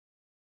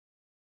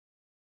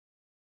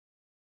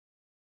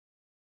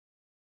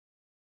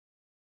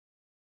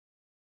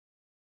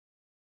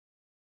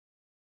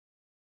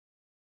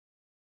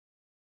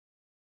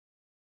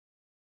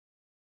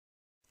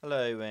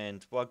Hello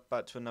and welcome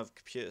back to another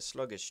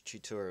ComputerSluggish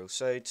tutorial.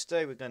 So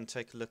today we're going to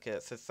take a look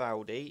at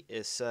Vivaldi.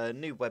 It's a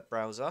new web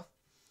browser.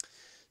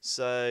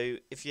 So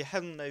if you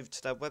head on over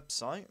to their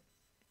website,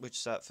 which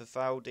is at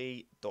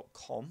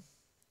vivaldi.com,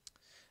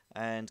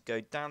 and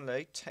go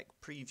download Tech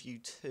Preview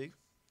 2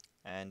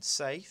 and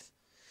save.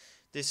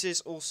 This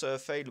is also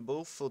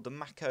available for the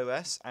Mac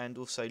OS and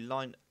also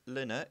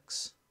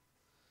Linux.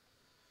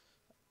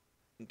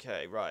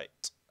 Okay,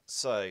 right.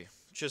 So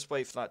just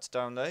wait for that to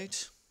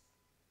download.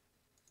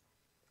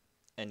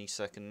 Any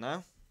second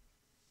now.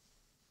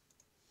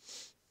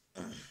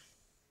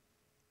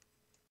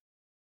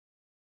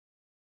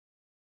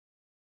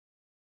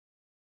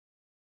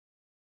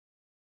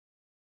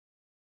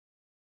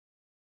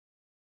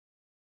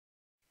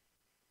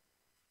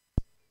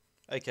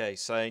 Okay,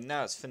 so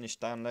now it's finished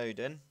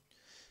downloading.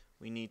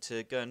 We need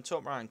to go in the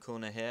top right hand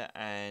corner here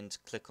and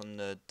click on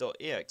the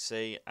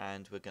 .exe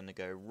and we're going to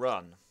go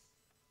run.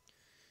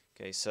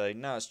 Okay, so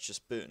now it's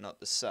just booting up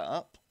the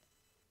setup.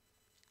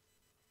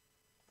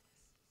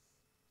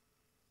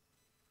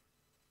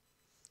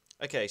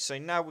 Okay, so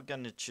now we're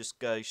going to just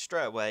go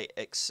straight away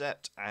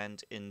accept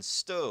and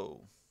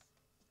install.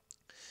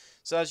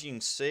 So as you can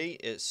see,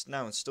 it's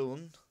now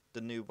installed the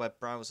new web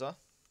browser.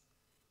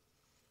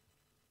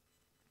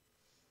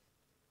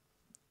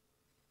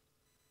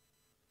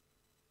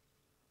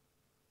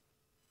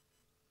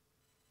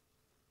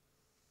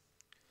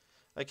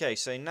 Okay,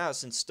 so now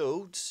it's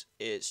installed,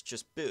 it's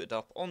just booted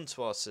up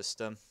onto our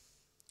system.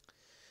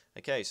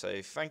 Okay,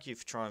 so thank you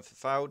for trying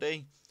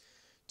Vivaldi.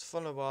 To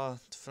follow our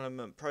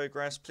development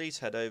progress, please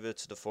head over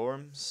to the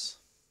forums.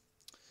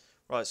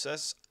 Right, so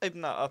let's open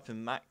that up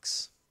in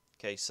Max.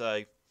 Okay,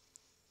 so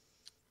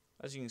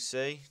as you can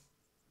see,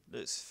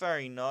 looks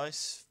very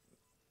nice.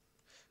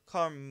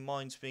 Kind of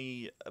reminds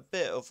me a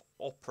bit of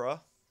Opera,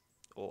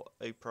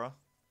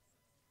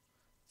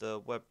 the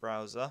web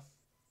browser.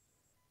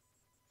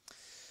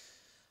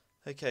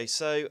 Okay,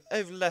 so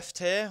over left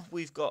here,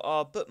 we've got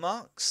our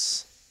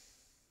bookmarks.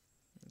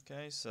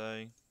 Okay,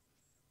 so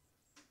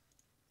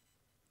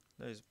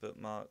those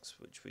bookmarks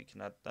which we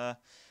can add there.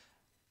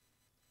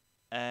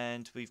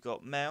 And we've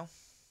got mail.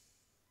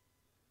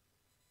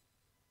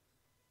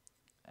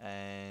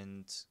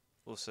 And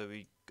also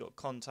we got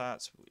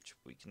contacts, which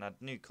we can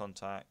add new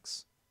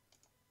contacts.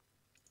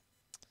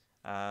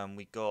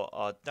 We got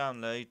our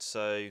download,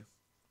 so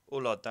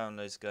all our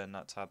downloads go in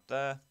that tab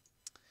there.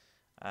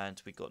 And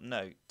we got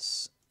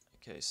notes.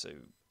 Okay, so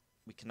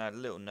we can add a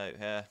little note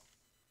here.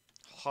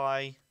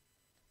 Hi.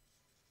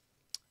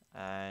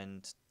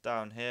 And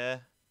down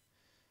here.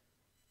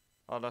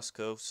 Oh, that's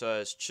cool. So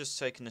it's just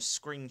taking a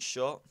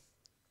screenshot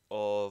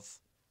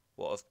of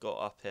what I've got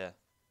up here.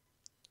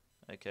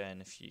 Okay,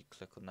 and if you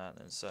click on that,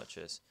 then it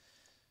searches.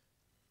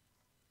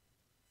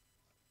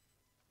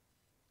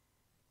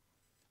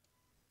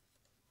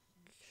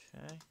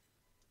 Okay.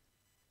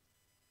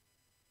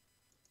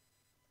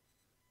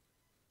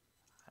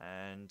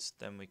 And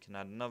then we can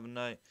add another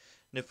note.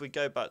 And if we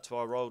go back to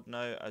our old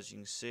note, as you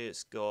can see,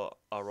 it's got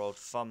our old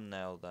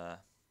thumbnail there.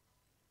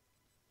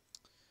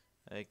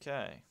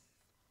 Okay.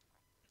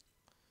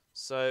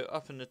 So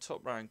up in the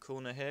top right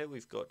corner here,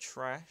 we've got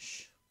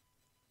trash.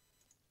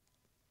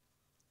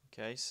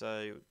 Okay,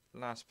 so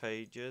last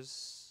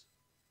pages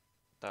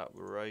that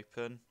were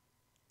open,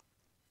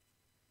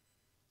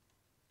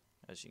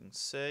 as you can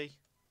see.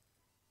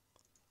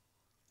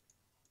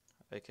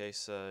 Okay,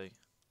 so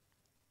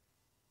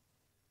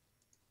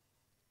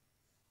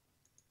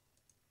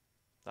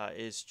that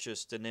is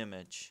just an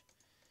image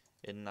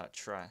in that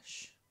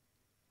trash.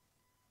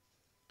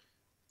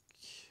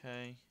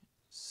 Okay,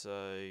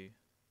 so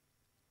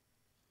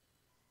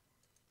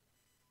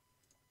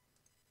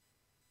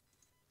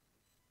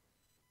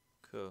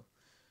cool.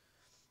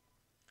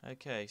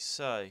 Okay,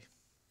 so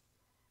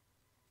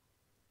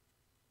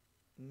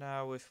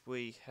now if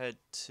we head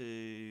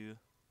to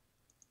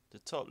the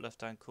top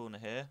left hand corner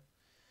here,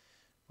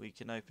 we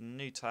can open a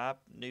new tab,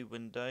 new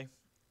window,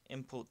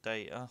 import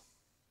data.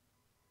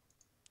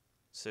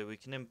 So we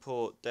can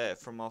import data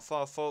from our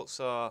Firefox,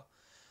 our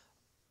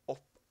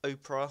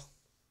Opera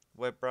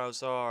web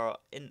browser, our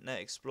Internet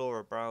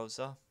Explorer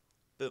browser,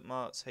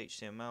 bookmarks,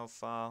 HTML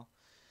file.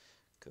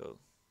 Cool.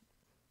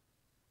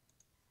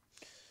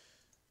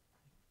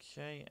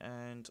 Okay,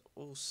 and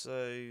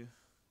also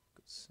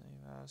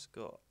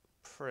got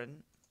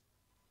print.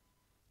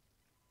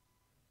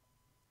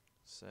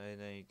 So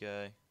there you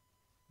go.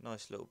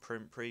 Nice little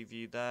print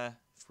preview there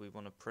if we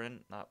want to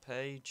print that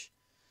page.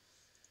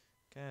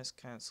 Okay, let's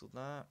cancel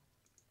that.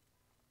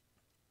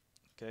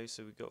 Okay,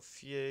 so we've got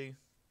view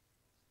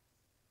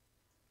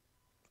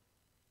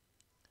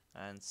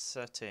and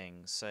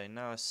settings. So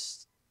now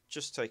let's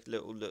just take a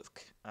little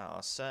look at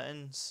our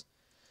settings.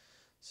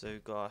 So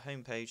we've got our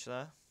home page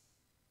there.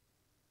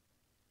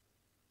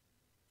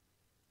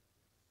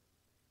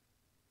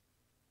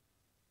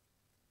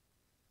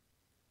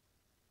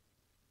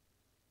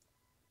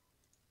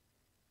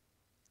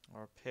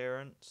 Our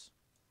appearance,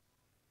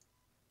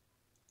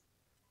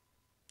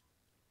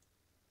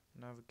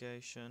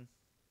 navigation,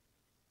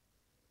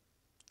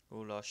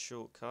 all our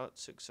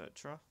shortcuts,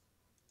 etc.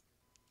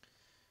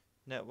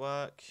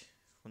 Network,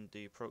 want to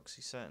do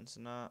proxy settings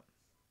and that.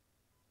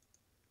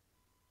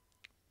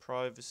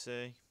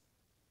 Privacy.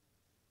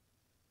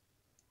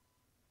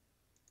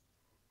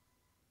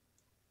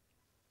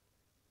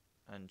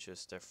 And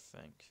just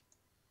everything.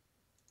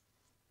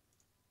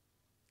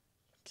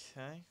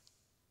 Okay.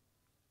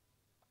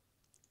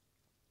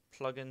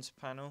 Plugins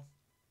panel.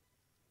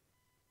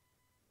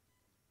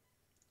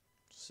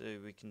 So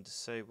we can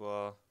disable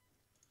our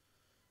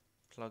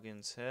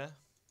plugins here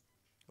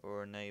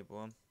or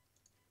enable them.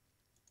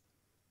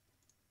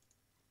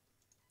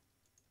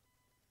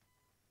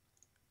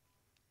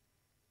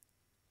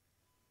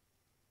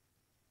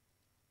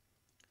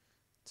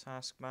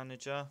 Task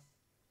manager.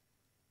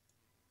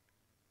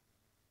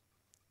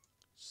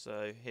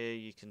 So here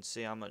you can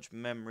see how much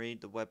memory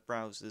the web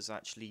browser is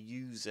actually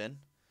using.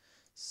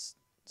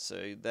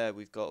 So there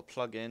we've got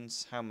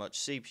plugins, how much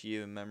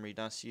CPU and memory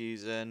that's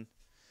using,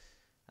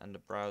 and the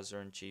browser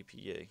and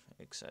GPU,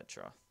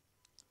 etc.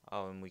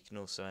 Oh, and we can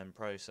also end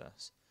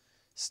process.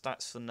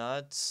 Stats for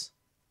nerds.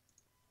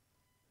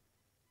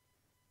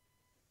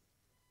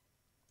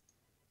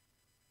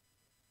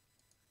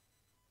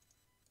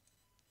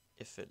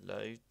 If it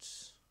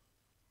loads.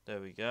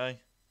 There we go.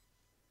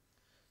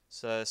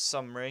 So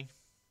summary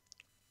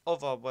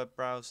of our web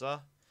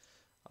browser.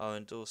 Oh,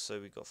 and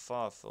also we've got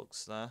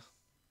Firefox there.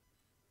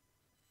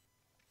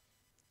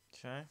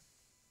 Okay.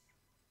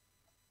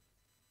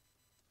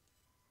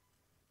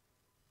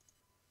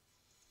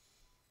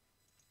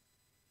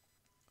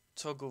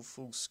 Toggle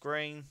full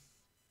screen.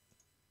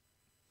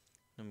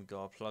 Then we've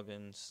got our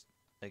plugins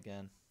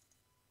again.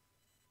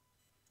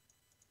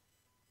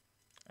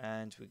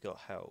 And we got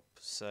help.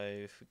 So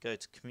if we go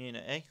to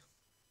community,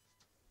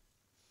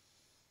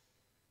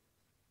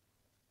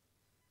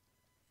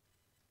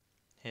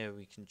 here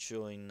we can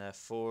join their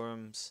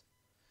forums,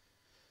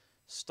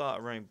 start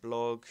our own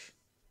blog,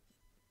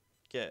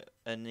 get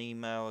an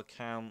email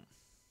account,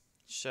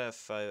 share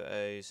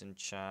photos and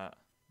chat,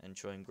 and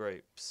join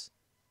groups.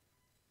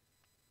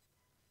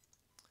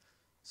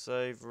 So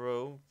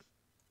overall,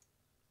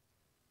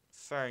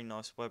 very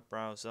nice web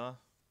browser,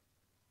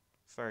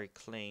 very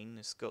clean.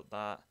 It's got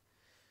that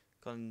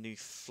kind of new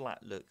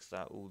flat look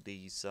that all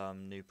these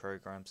new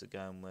programs are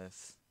going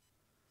with.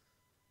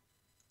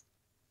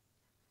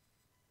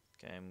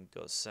 Okay, and we've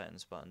got a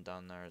settings button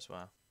down there as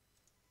well.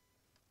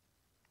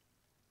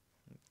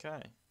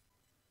 Okay.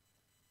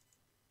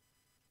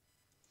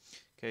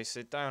 Okay,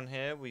 so down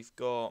here we've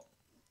got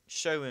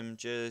show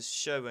images,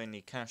 show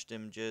only cached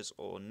images,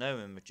 or no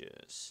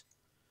images.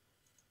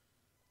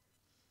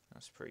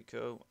 That's pretty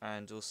cool.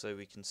 And also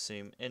we can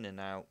zoom in and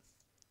out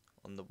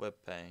on the web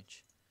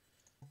page.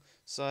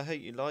 So I hope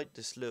you liked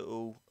this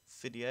little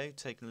video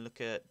taking a look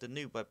at the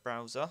new web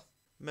browser.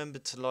 Remember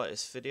to like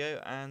this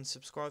video and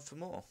subscribe for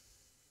more.